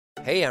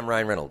Hey, I'm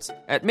Ryan Reynolds.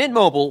 At Mint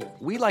Mobile,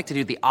 we like to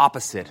do the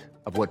opposite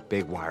of what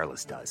Big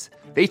Wireless does.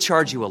 They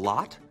charge you a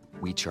lot,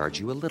 we charge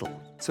you a little.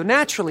 So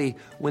naturally,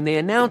 when they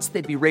announced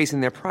they'd be raising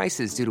their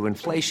prices due to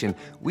inflation,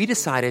 we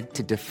decided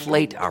to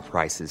deflate our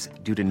prices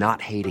due to not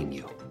hating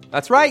you.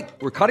 That's right.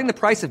 We're cutting the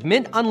price of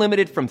Mint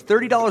Unlimited from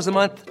 $30 a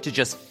month to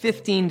just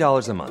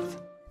 $15 a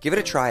month. Give it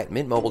a try at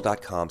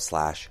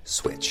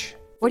mintmobile.com/switch.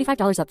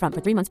 $45 up front for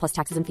 3 months plus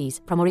taxes and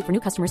fees. Promo rate for new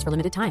customers for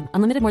limited time.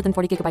 Unlimited more than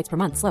 40 gigabytes per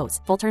month. Slows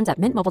full terms at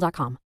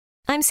mintmobile.com.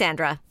 I'm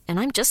Sandra, and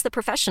I'm just the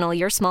professional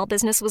your small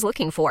business was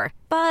looking for.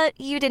 But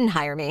you didn't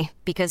hire me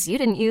because you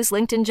didn't use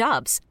LinkedIn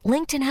Jobs.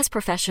 LinkedIn has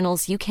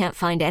professionals you can't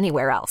find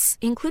anywhere else,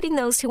 including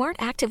those who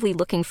aren't actively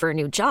looking for a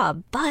new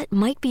job, but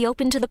might be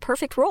open to the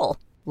perfect role,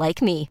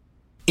 like me.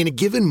 In a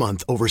given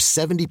month, over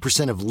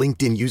 70% of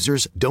LinkedIn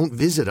users don't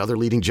visit other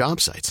leading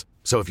job sites.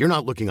 So if you're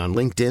not looking on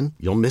LinkedIn,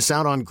 you'll miss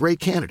out on great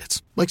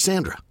candidates like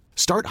Sandra.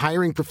 Start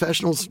hiring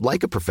professionals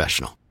like a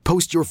professional.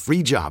 Post your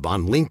free job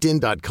on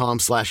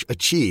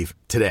linkedin.com/achieve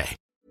today.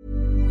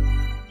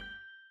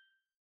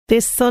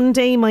 This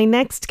Sunday, my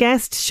next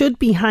guest should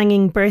be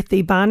hanging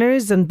birthday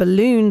banners and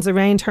balloons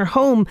around her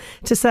home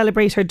to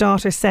celebrate her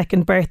daughter's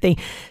second birthday.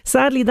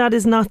 Sadly, that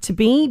is not to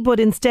be, but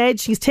instead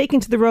she's taken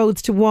to the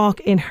roads to walk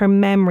in her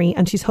memory,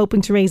 and she's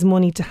hoping to raise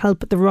money to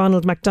help the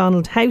Ronald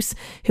McDonald House,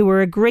 who were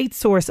a great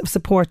source of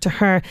support to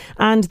her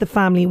and the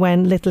family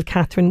when little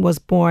Catherine was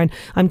born.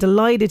 I'm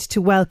delighted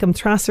to welcome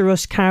Trasa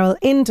Rush Carroll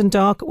in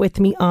Dundalk with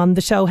me on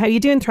the show. How are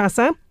you doing,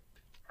 Trasa?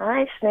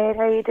 Hi, Sinead.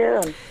 How are you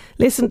doing?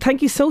 Listen,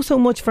 thank you so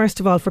much, first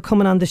of all, for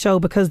coming on the show,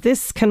 because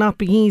this cannot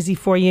be easy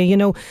for you. You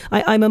know,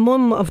 I'm a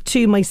mum of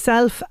two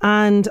myself,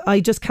 and I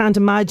just can't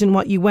imagine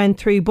what you went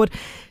through. But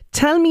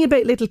tell me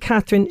about little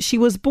Catherine. She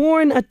was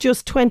born at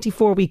just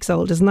 24 weeks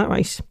old, isn't that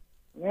right?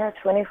 Yeah,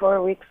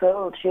 24 weeks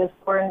old. She was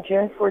born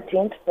June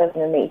 14th,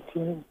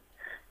 2018.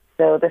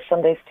 So this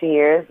Sunday's 2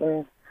 years,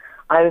 and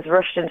I was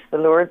rushed into the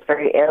Lourdes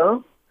very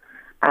ill.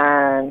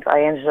 And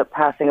I ended up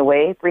passing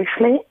away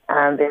briefly,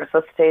 and they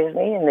resuscitated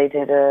me, and they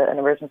did an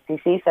emergency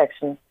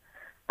C-section.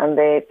 And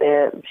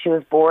she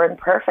was born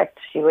perfect.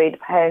 She weighed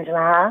 1.5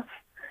 pounds.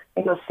 I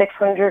think it was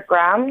 600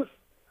 grams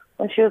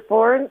when she was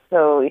born.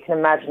 So you can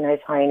imagine how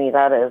tiny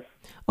that is.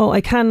 Oh, I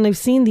can. I've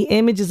seen the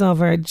images of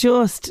her.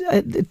 Just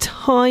a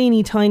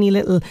tiny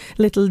little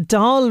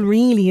doll.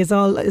 Really, is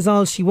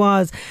all she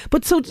was.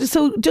 But so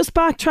just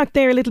backtrack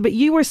there a little bit.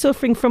 You were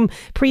suffering from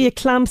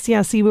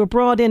preeclampsia, so you were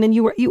brought in, and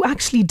you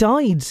actually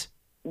died.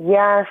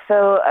 Yeah.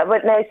 So I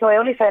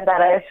only found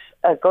that out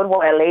a good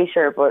while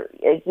later. But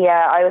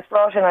yeah, I was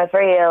brought in. I was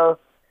very ill.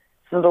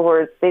 So in other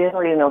words, they didn't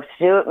really know what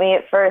to do with me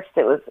at first.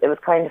 It was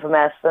kind of a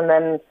mess, and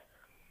then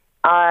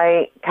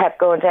I kept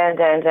going down,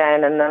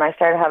 and then I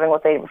started having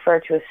what they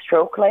refer to as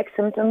stroke-like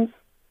symptoms,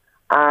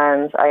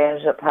 and I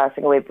ended up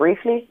passing away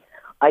briefly.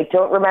 I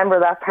don't remember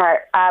that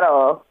part at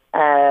all.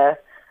 I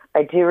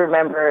do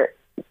remember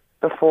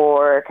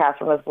before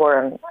Catherine was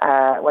born,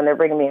 when they're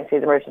bringing me into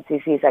the emergency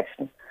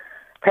C-section.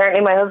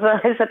 Apparently I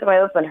said to my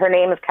husband, her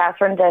name is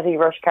Catherine Desi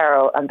Rush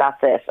Carroll, and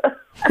that's it.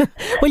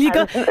 Well, you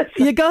got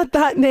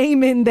that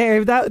name in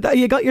there. That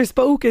you got your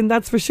spoken,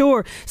 that's for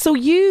sure. So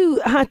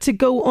you had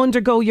to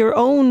undergo your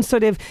own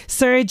sort of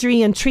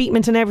surgery and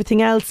treatment and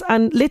everything else.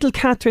 And little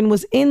Catherine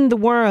was in the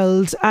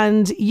world,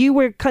 and you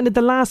were kind of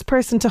the last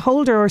person to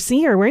hold her or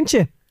see her, weren't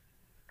you?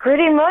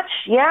 Pretty much,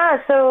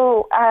 yeah.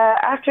 So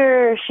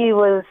after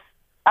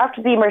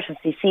the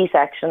emergency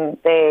C-section,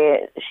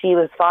 she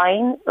was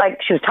fine.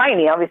 Like, she was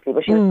tiny, obviously,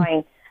 but she was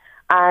fine.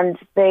 And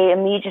they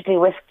immediately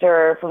whisked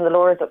her from the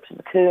Lourdes up to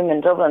the Coombe in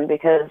Dublin,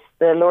 because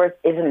the Lourdes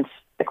isn't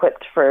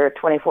equipped for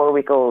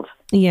 24-week-old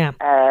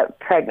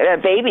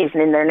pregnant babies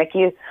in their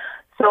NICU.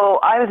 So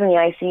I was in the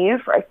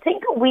ICU for, I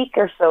think, a week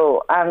or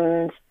so,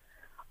 and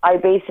I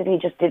basically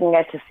just didn't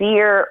get to see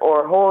her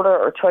or hold her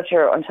or touch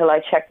her until I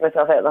checked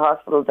myself out of the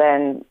hospital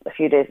then a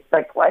few days,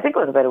 I think it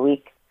was about a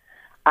week.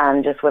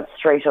 And just went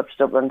straight up to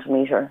Dublin to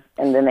meet her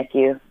in the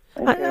NICU.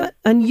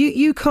 And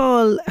you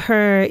call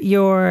her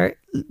your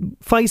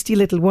feisty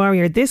little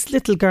warrior. This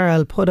little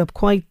girl put up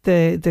quite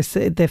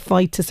the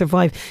fight to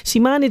survive. She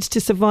managed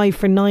to survive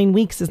for 9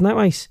 weeks, isn't that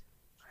right?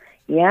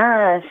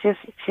 Yeah, she's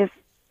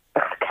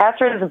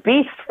Catherine's a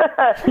beast.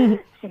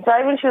 She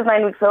died when she was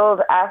 9 weeks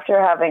old after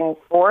having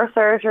 4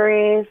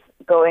 surgeries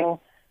going.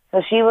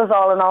 So she was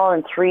all in all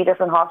in 3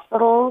 different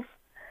hospitals.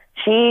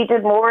 She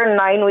did more in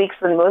 9 weeks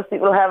than most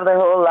people have their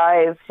whole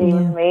lives. She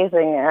was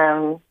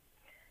amazing.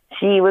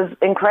 She was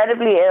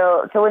incredibly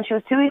ill. So when she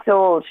was 2 weeks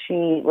old,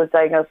 she was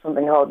diagnosed with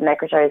something called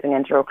necrotizing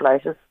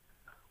enterocolitis,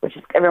 which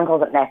is, everyone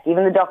calls it NEC.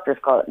 Even the doctors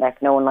call it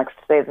NEC. No one likes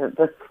to say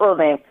the full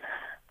name.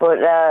 But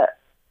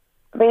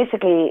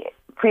basically,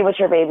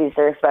 premature babies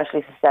are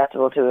especially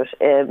susceptible to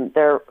it.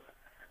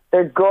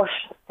 Their gut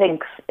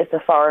thinks it's a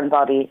foreign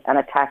body and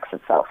attacks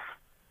itself.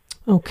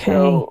 Okay.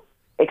 So,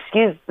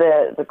 excuse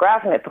the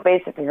graphing it, but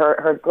basically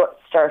her gut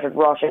started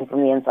rotting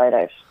from the inside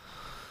out.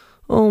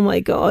 Oh my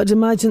God,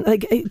 imagine,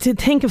 like, to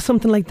think of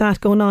something like that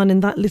going on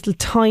in that little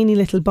tiny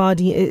little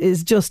body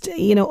is just,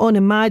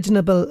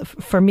 unimaginable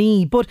for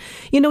me. But,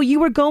 you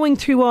were going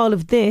through all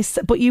of this,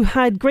 but you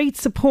had great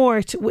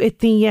support with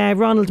the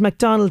Ronald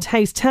McDonald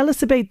House. Tell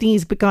us about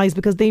these guys,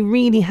 because they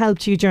really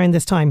helped you during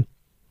this time.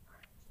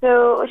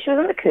 So she was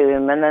in the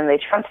Coombe, and then they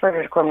transferred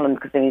her to Crumlin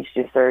because they needed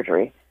to do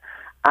surgery.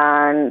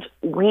 And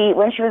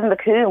when she was in the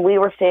Coombe, we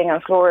were staying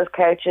on floors,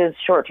 couches,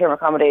 short-term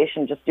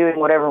accommodation, just doing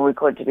whatever we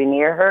could to be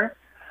near her.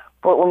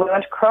 But when we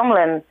went to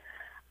Crumlin,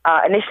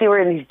 initially we were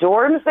in these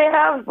dorms they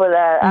have, but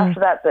after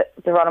that,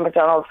 the Ronald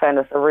McDonald found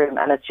us a room,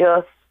 and it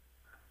just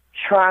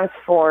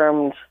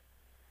transformed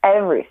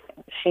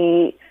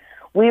everything.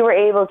 We were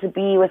able to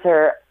be with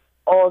her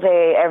all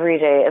day, every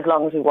day, as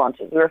long as we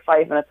wanted. We were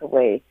 5 minutes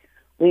away.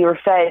 We were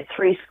fed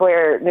 3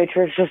 square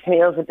nutritious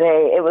meals a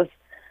day. It was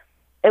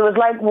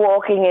like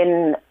walking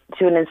in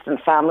to an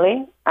instant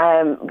family,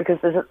 because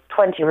there's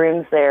 20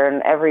 rooms there,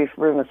 and every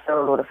room is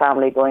filled with a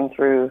family going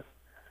through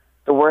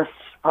the worst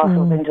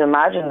possible thing to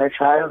imagine. Their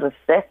child is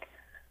sick.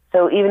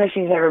 So even if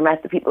you've never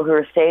met the people who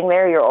are staying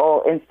there, you're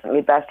all instantly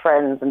best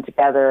friends and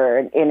together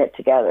and in it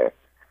together.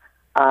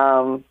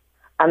 And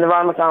the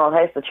Ronald McDonald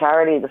House, the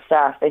charity, the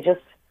staff, they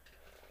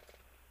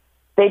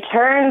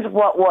turned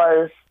what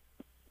was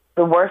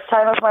the worst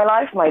time of my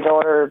life, my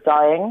daughter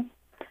dying,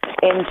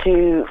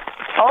 into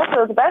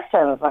also the best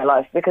time of my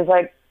life, because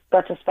I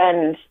got to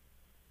spend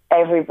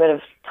every bit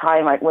of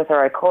time with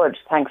her I could,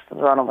 thanks to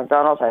the Ronald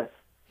McDonald House,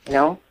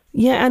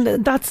 Yeah, and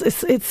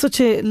it's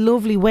such a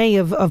lovely way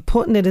of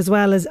putting it, as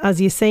well, as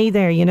you say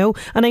there,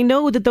 And I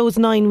know that those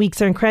 9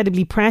 weeks are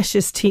incredibly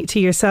precious to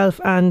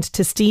yourself and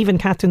to Stephen,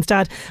 Catherine's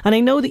dad. And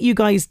I know that you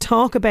guys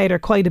talk about her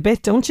quite a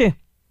bit, don't you?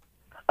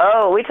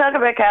 Oh, we talk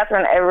about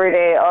Catherine every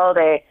day, all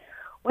day.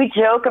 We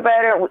joke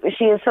about her.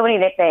 She has so many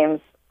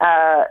nicknames,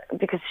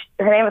 because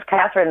her name is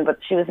Catherine, but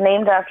she was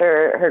named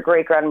after her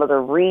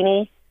great-grandmother,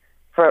 Reenie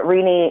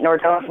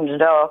Nordone from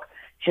Dundalk.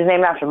 She was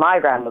named after my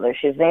grandmother.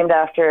 She was named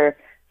after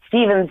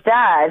Stephen's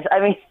dad. I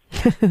mean,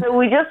 so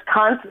we just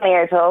constantly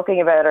are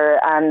talking about her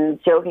and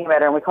joking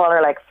about her, and we call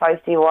her like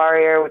Feisty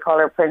Warrior. We call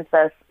her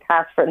Princess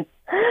Catherine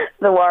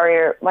the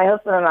Warrior. My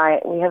husband and I,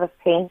 we have a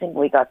painting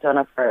we got done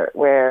of her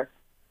where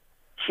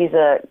she's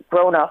a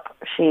grown-up.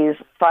 She's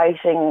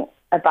fighting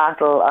a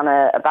battle on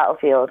a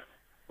battlefield,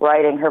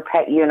 riding her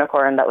pet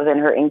unicorn that was in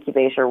her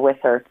incubator with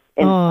her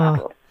in the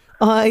battle.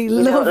 I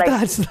love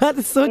that. That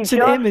is such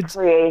an image.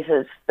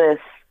 Created this,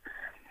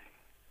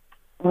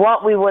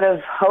 what we would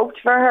have hoped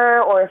for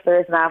her, or if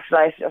there is an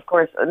afterlife. Of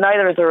course,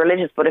 neither is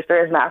religious, but if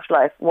there is an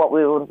afterlife, what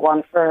we would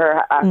want for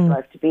her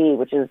afterlife to be,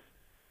 which is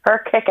her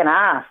kicking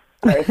ass.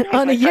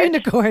 On a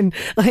unicorn.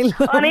 I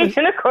love on a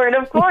unicorn,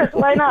 of course.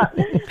 Why not?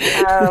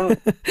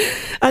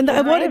 And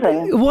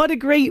what a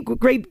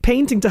great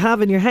painting to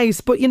have in your house.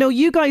 But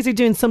you guys are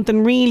doing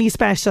something really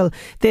special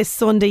this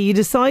Sunday. You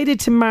decided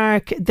to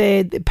mark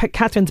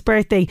Catherine's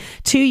birthday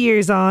 2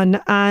 years on,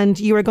 and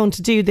you are going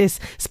to do this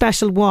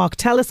special walk.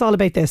 Tell us all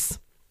about this.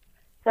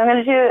 So I'm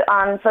going to do,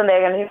 on Sunday,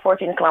 I'm going to do a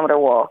 14-kilometre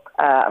walk.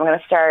 I'm going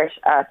to start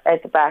at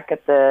the back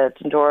at the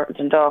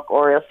Dundalk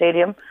Oriel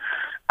Stadium.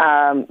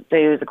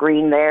 Do the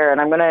green there, and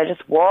I'm going to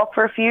just walk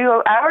for a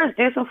few hours,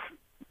 do some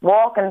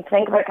walk and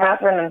think about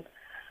Catherine and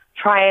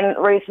try and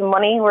raise some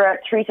money. We're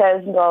at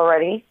 3,000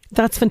 already.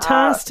 That's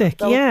fantastic.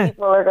 Some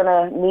people are going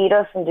to meet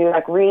us and do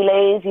like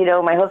relays.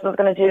 My husband's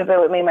going to do a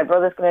bit with me, my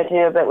brother's going to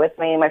do a bit with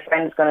me, my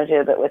friend's going to do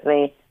a bit with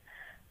me.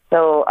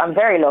 So I'm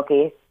very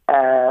lucky.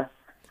 I'm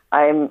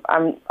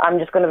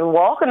just going to be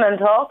walking and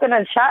talking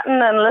and chatting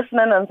and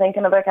listening and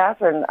thinking about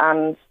Catherine,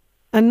 and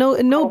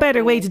no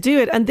better way to do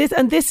it. And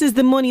this is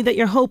the money that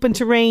you're hoping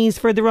to raise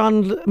for the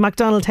Ronald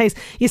McDonald House.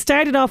 You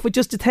started off with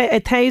just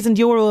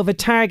 €1,000 of a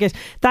target.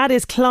 That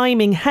is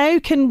climbing. How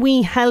can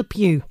we help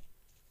you?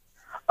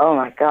 Oh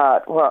my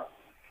God. Well,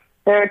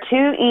 there are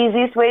 2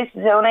 easiest ways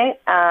to donate,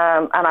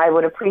 and I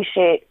would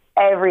appreciate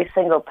every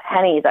single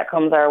penny that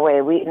comes our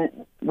way. We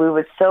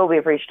would so be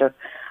appreciative.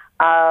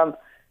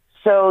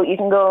 So you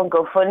can go and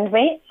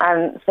GoFundMe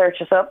and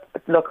search us up,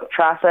 look up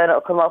Trasa and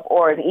it'll come up,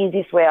 or the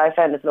easiest way I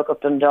found is look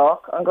up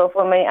Dundalk on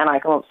GoFundMe and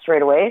I come up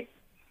straight away.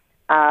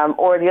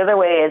 Or the other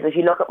way is if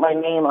you look up my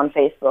name on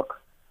Facebook,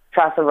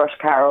 Trasa Rush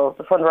Carroll.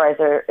 The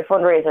fundraiser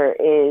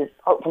is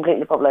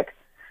completely public.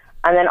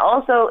 And then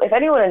also, if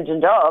anyone in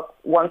Dundalk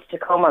wants to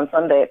come on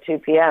Sunday at 2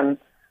 p.m,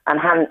 and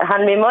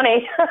hand me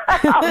money,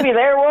 I'll be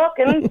there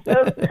walking.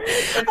 So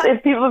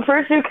if people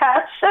pursue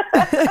cash.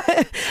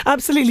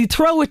 Absolutely.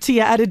 Throw it to you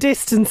at a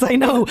distance, I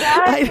know.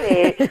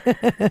 Exactly.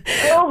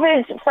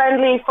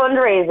 COVID-friendly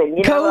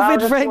fundraising.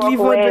 COVID-friendly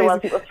fundraising. While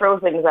people throw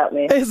things at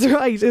me.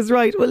 It's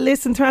right. Well,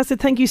 listen, Trasa,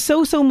 thank you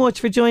so much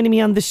for joining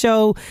me on the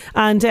show.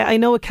 And I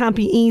know it can't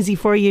be easy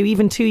for you,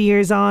 even 2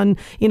 years on,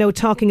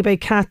 talking about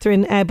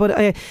Catherine. But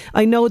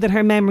I know that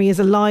her memory is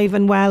alive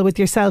and well with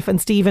yourself and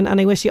Stephen. And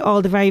I wish you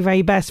all the very,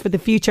 very best for the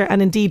future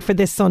and indeed for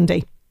this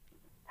Sunday.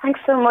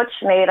 Thanks so much,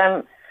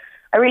 Sinead.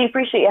 I really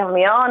appreciate you having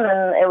me on,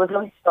 and it was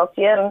lovely to talk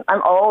to you. And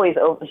I'm always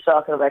open to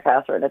talking about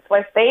Catherine. It's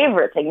my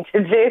favourite thing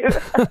to do.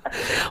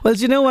 Well,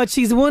 do you know what?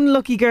 She's one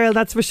lucky girl,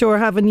 that's for sure,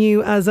 having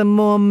you as a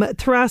mum.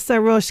 Therasa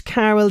Rush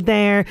Carroll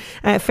there.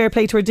 Fair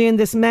play to her, doing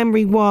this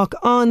memory walk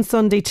on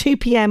Sunday, 2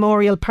 p.m,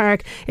 Oriel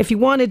Park. If you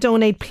want to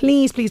donate,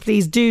 please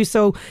do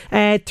so.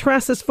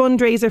 Therasa's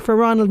fundraiser for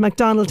Ronald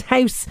McDonald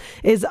House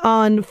is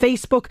on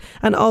Facebook,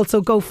 and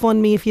also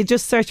GoFundMe. If you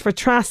just search for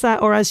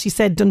Therasa, or as she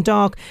said,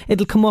 Dundalk,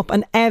 it'll come up,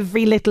 and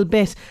every little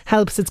bit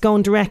helps. It's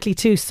going directly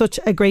to such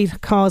a great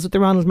cause with the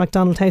Ronald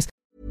McDonald House.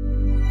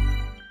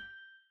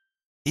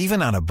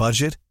 Even on a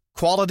budget,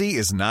 quality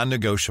is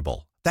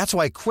non-negotiable. That's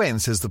why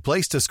Quince is the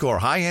place to score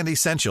high-end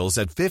essentials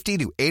at 50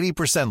 to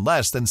 80%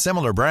 less than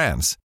similar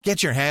brands.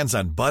 Get your hands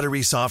on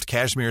buttery soft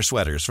cashmere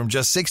sweaters from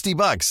just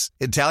 $60,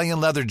 Italian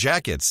leather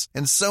jackets,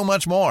 and so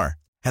much more.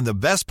 And the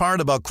best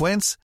part about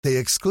Quince, they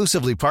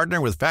exclusively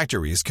partner with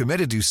factories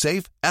committed to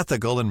safe,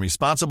 ethical, and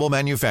responsible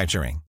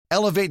manufacturing.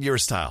 Elevate your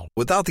style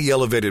without the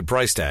elevated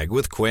price tag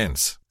with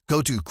Quince.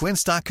 Go to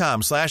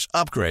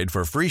quince.com/upgrade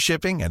for free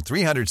shipping and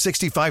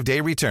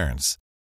 365-day returns.